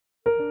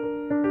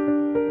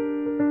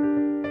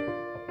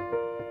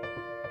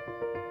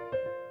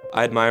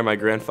I admire my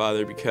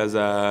grandfather because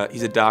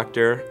he's a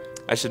doctor.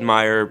 I should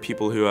admire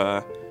people who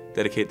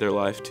dedicate their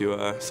life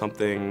to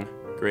something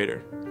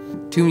greater.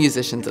 Two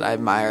musicians that I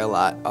admire a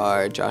lot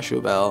are Joshua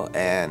Bell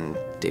and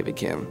David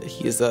Kim.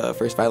 He's the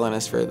first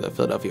violinist for the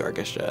Philadelphia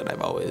Orchestra, and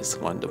I've always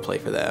wanted to play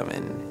for them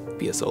and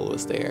be a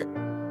soloist there.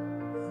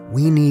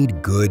 We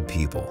need good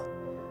people,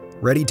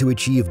 ready to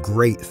achieve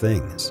great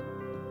things.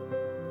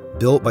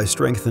 Built by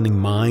strengthening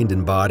mind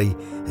and body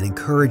and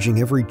encouraging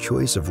every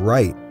choice of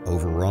right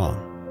over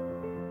wrong.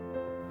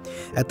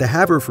 At the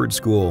Haverford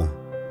School,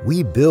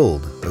 we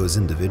build those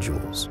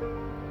individuals.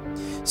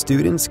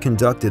 Students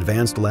conduct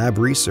advanced lab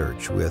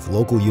research with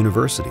local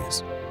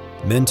universities,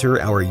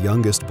 mentor our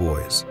youngest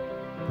boys,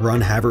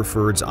 run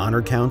Haverford's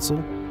Honor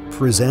Council,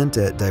 present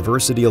at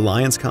Diversity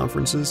Alliance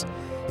conferences,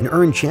 and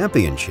earn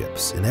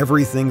championships in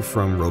everything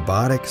from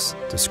robotics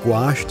to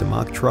squash to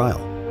mock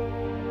trial.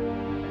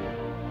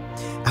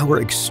 Our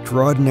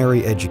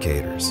extraordinary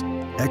educators,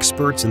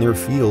 experts in their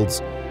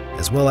fields,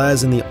 as well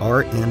as in the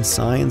art and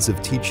science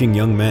of teaching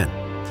young men,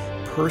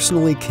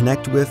 personally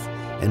connect with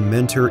and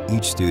mentor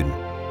each student.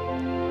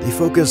 They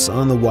focus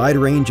on the wide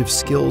range of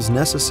skills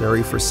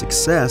necessary for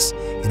success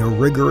in a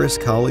rigorous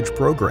college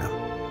program,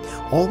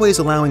 always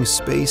allowing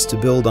space to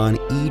build on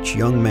each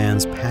young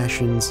man's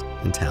passions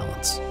and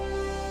talents.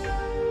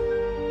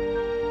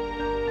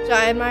 So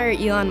I admire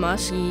Elon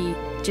Musk. He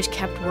just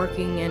kept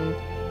working, and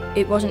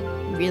it wasn't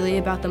really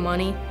about the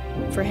money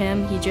for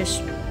him. He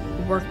just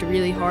worked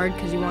really hard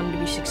because he wanted to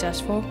be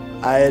successful.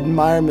 I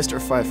admire Mr.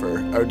 Pfeiffer,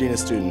 our Dean of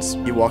Students.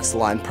 He walks the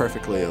line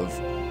perfectly of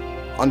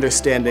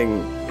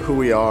understanding who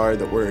we are,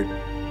 that we're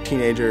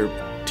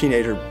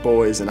teenager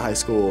boys in high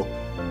school,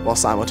 while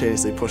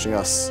simultaneously pushing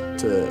us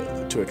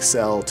to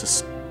excel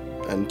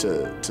and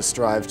to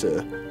strive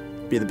to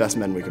be the best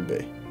men we can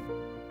be.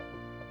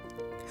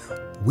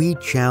 We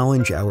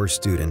challenge our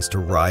students to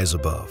rise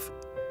above,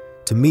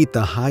 to meet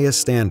the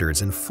highest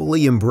standards and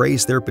fully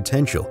embrace their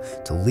potential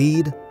to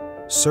lead,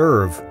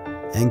 serve,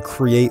 and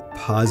create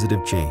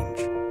positive change,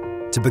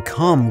 to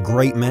become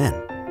great men.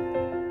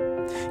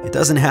 It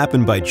doesn't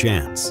happen by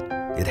chance.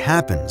 It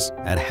happens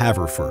at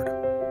Haverford.